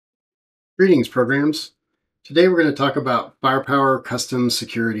Greetings, programs. Today we're going to talk about Firepower Custom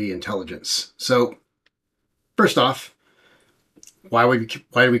Security Intelligence. So, first off, why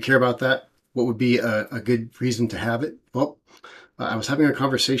do we care about that? What would be a good reason to have it? Well, I was having a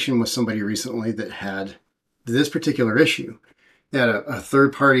conversation with somebody recently that had this particular issue. They had a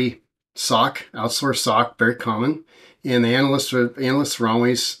third-party SOC, outsourced SOC, very common, and the analysts were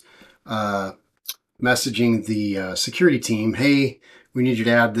always messaging the security team, hey, we need you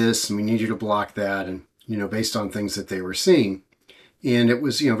to add this and we need you to block that, and based on things that they were seeing. And it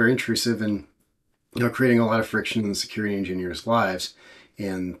was very intrusive and creating a lot of friction in the security engineers' lives.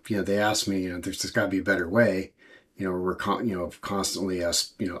 And they asked me, there's got to be a better way. We're constantly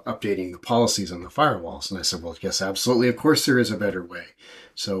updating the policies on the firewalls. And I said, well, yes, absolutely, of course there is a better way.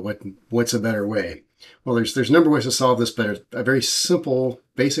 So what's a better way? Well, there's a number of ways to solve this, but a very simple,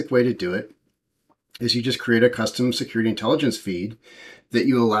 basic way to do it is you just create a custom security intelligence feed that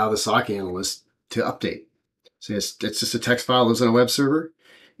you allow the SOC analyst to update. So it's just a text file that lives on a web server,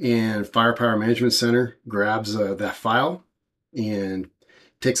 and Firepower Management Center grabs that file and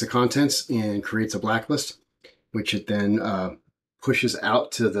takes the contents and creates a blacklist, which it then pushes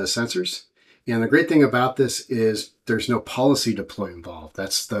out to the sensors. And the great thing about this is there's no policy deploy involved.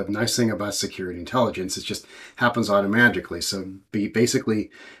 That's the nice thing about security intelligence. It just happens automatically. So basically,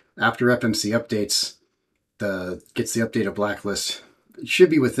 after FMC updates, gets the updated blacklist, it should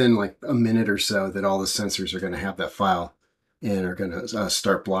be within like a minute or so that all the sensors are going to have that file and are going to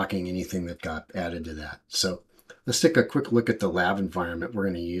start blocking anything that got added to that. So let's take a quick look at the lab environment we're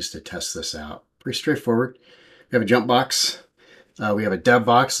going to use to test this out. Pretty straightforward. We have a jump box. We have a dev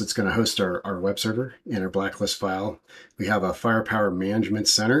box that's going to host our web server and our blacklist file. We have a Firepower Management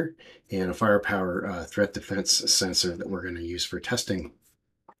Center and a Firepower Threat Defense sensor that we're going to use for testing.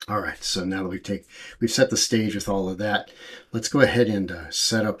 All right, so now that we've set the stage with all of that, let's go ahead and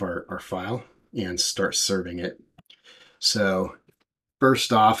set up our file and start serving it. So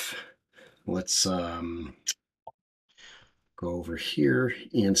first off, let's go over here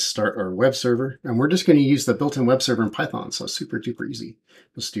and start our web server. And we're just going to use the built-in web server in Python, so super duper easy.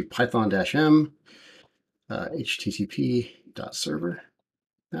 Let's do python-m http.server.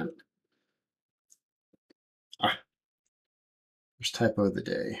 There's typo of the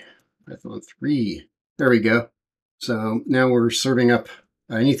day. Python 3. There we go. So now we're serving up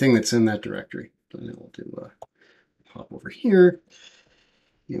anything that's in that directory. So now we'll do hop over here,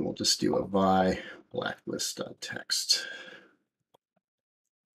 and we'll just do a vi blacklist.txt.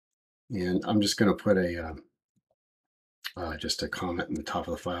 And I'm just going to put just a comment in the top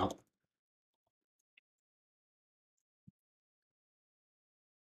of the file.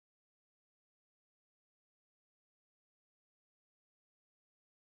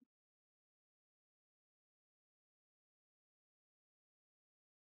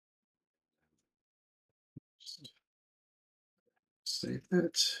 Save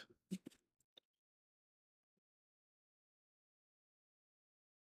that.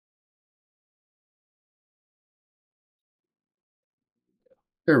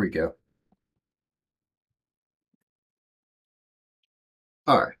 There we go.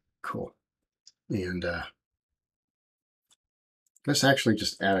 All right, cool. And let's actually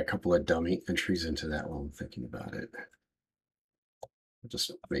just add a couple of dummy entries into that while I'm thinking about it. I'll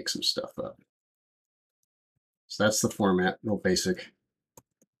just make some stuff up. So that's the format, real basic.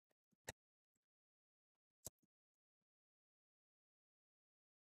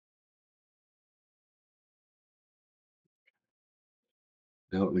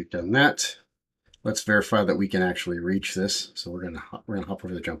 Now that we've done that, let's verify that we can actually reach this. So we're gonna hop over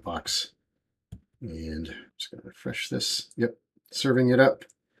to the jump box, and I'm just gonna refresh this. Yep, serving it up.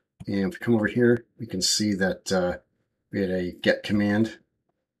 And if we come over here, we can see that we had a get command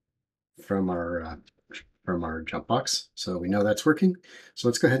from our jump box, so we know that's working. So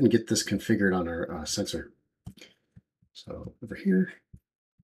let's go ahead and get this configured on our sensor. So over here,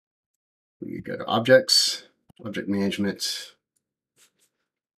 we go to objects, object management.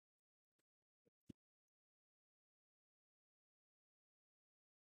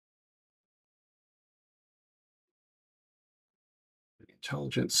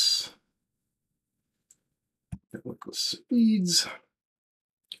 Intelligence, network speeds,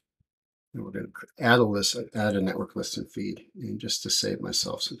 and we're going to add a network list and feed. And just to save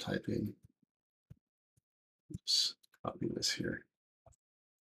myself some typing, let's copy this here.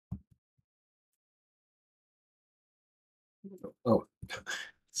 Oh,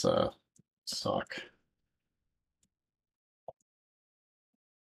 it's a SOC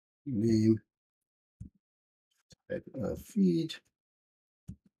name, type of feed.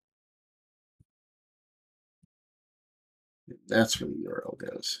 That's where the URL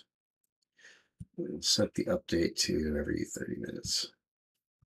goes. And set the update to every 30 minutes.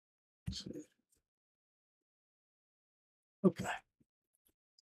 Okay.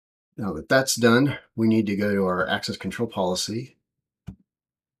 Now that that's done, we need to go to our access control policy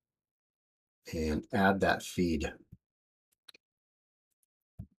and add that feed.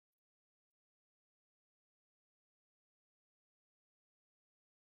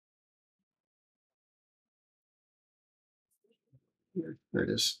 There it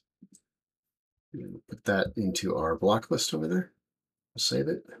is. Put that into our block list over there. Save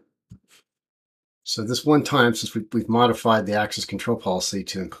it. So this one time, since we've modified the access control policy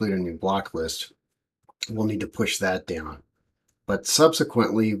to include a new block list, we'll need to push that down. But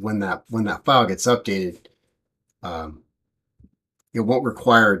subsequently, when that file gets updated, it won't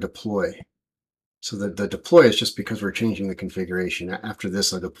require a deploy. So the deploy is just because we're changing the configuration. After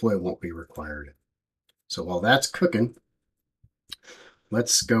this, a deploy won't be required. So while that's cooking,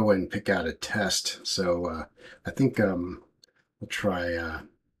 let's go and pick out a test. So I think we'll try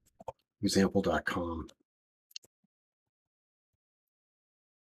example.com.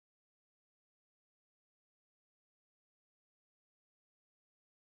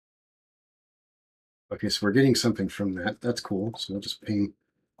 Okay, so we're getting something from that. That's cool. So we'll just ping.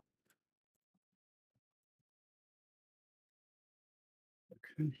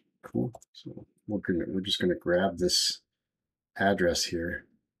 Okay, cool. So we're just gonna grab this address here.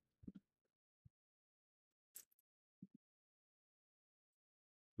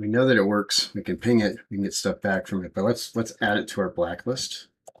 We know that it works. We can ping it. We can get stuff back from it. But let's add it to our blacklist.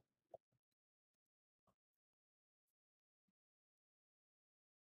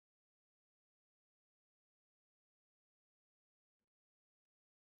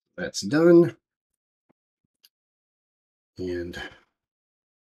 That's done. And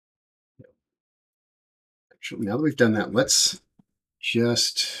actually, now that we've done that, let's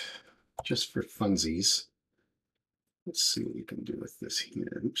just for funsies, let's see what we can do with this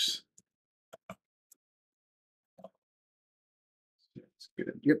here. Oops. That's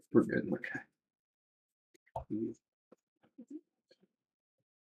good. Yep, we're good. Okay.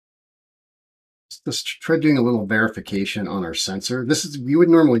 Let's try doing a little verification on our sensor. This is, you would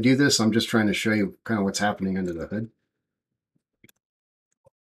normally do this. I'm just trying to show you kind of what's happening under the hood.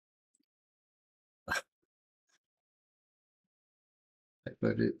 I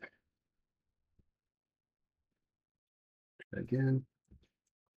put it again.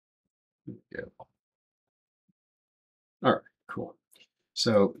 There we go. All right, cool.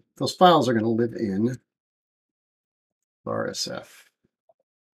 So those files are going to live in RSF.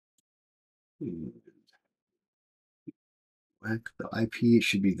 The IP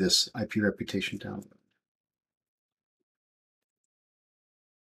should be this IP reputation download.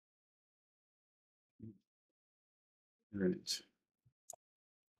 There it is.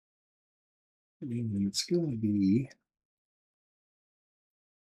 And it's going to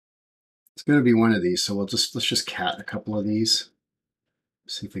be one of these. So let's just cat a couple of these.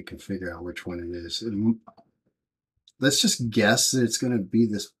 See if we can figure out which one it is. And let's just guess that it's going to be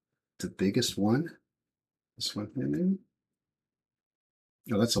the biggest one. This one here, maybe.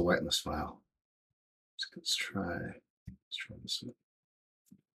 No, that's a whitelist file. Let's try this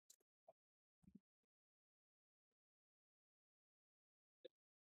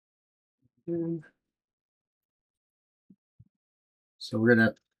one. So we're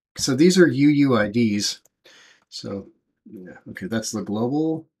gonna. So these are UUIDs. So yeah, okay, that's the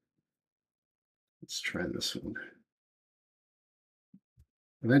global. Let's try this one.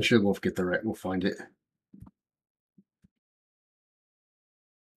 Eventually we'll get the right. We'll find it.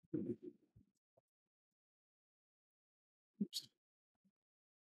 Oops.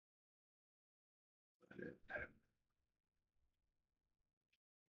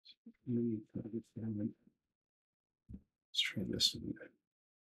 Let's try this one.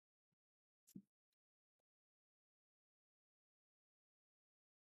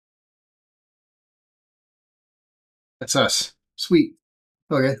 That's us. Sweet.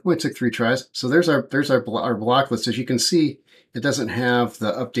 Okay, only took 3 tries. So there's our block list. As you can see, it doesn't have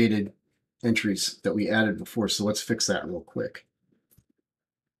the updated entries that we added before. So let's fix that real quick.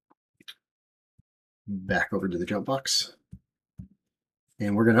 Back over to the jump box.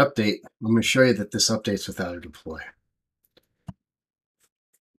 And we're going to update. I'm going to show you that this updates without a deploy.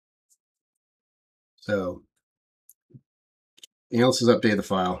 So Alice has updated the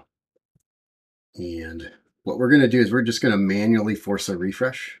file. And what we're going to do is we're just going to manually force a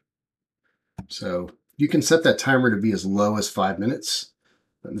refresh. So you can set that timer to be as low as 5 minutes.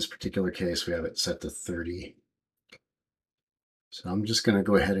 But in this particular case, we have it set to 30. So I'm just going to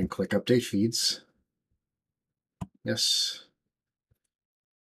go ahead and click Update Feeds. Yes.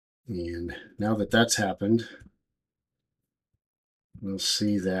 And now that that's happened, we'll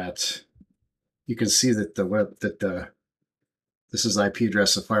see that you can see that this is the IP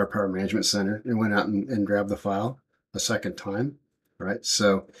address of Firepower Management Center. It went out and grabbed the file a second time, right?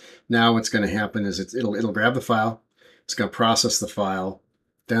 So now what's going to happen is it'll grab the file, it's going to process the file,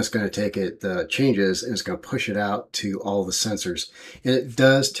 then it's going to take the changes and it's going to push it out to all the sensors. And it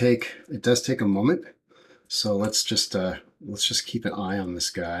does take a moment. So let's just keep an eye on this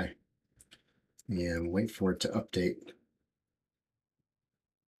guy and wait for it to update.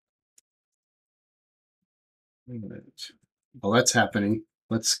 While that's happening,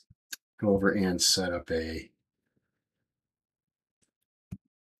 let's go over and set up a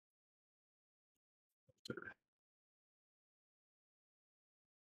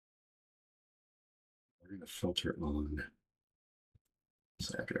we're going to filter on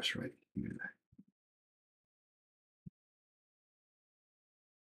this address right here.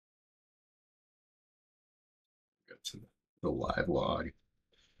 Go to the live log.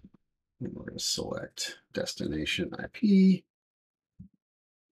 And we're going to select destination IP.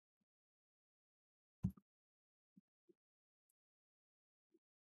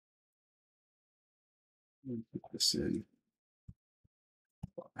 Put this in.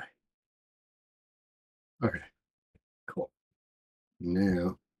 Okay, cool.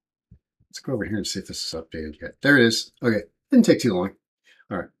 Now, let's go over here and see if this is updated yet. There it is. Okay, didn't take too long.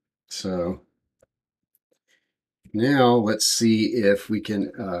 All right, so now let's see if we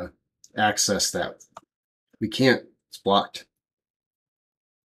can access that. We can't, it's blocked.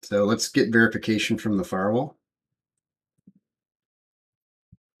 So let's get verification from the firewall.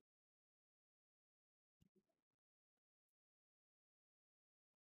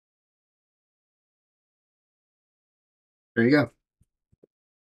 There you go.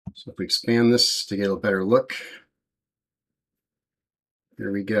 So if we expand this to get a better look,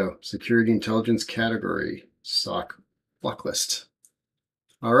 there we go. Security intelligence category, SOC blocklist.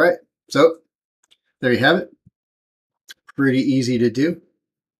 All right, so there you have it. Pretty easy to do.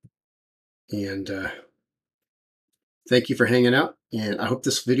 And thank you for hanging out. And I hope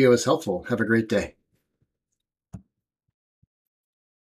this video is helpful. Have a great day.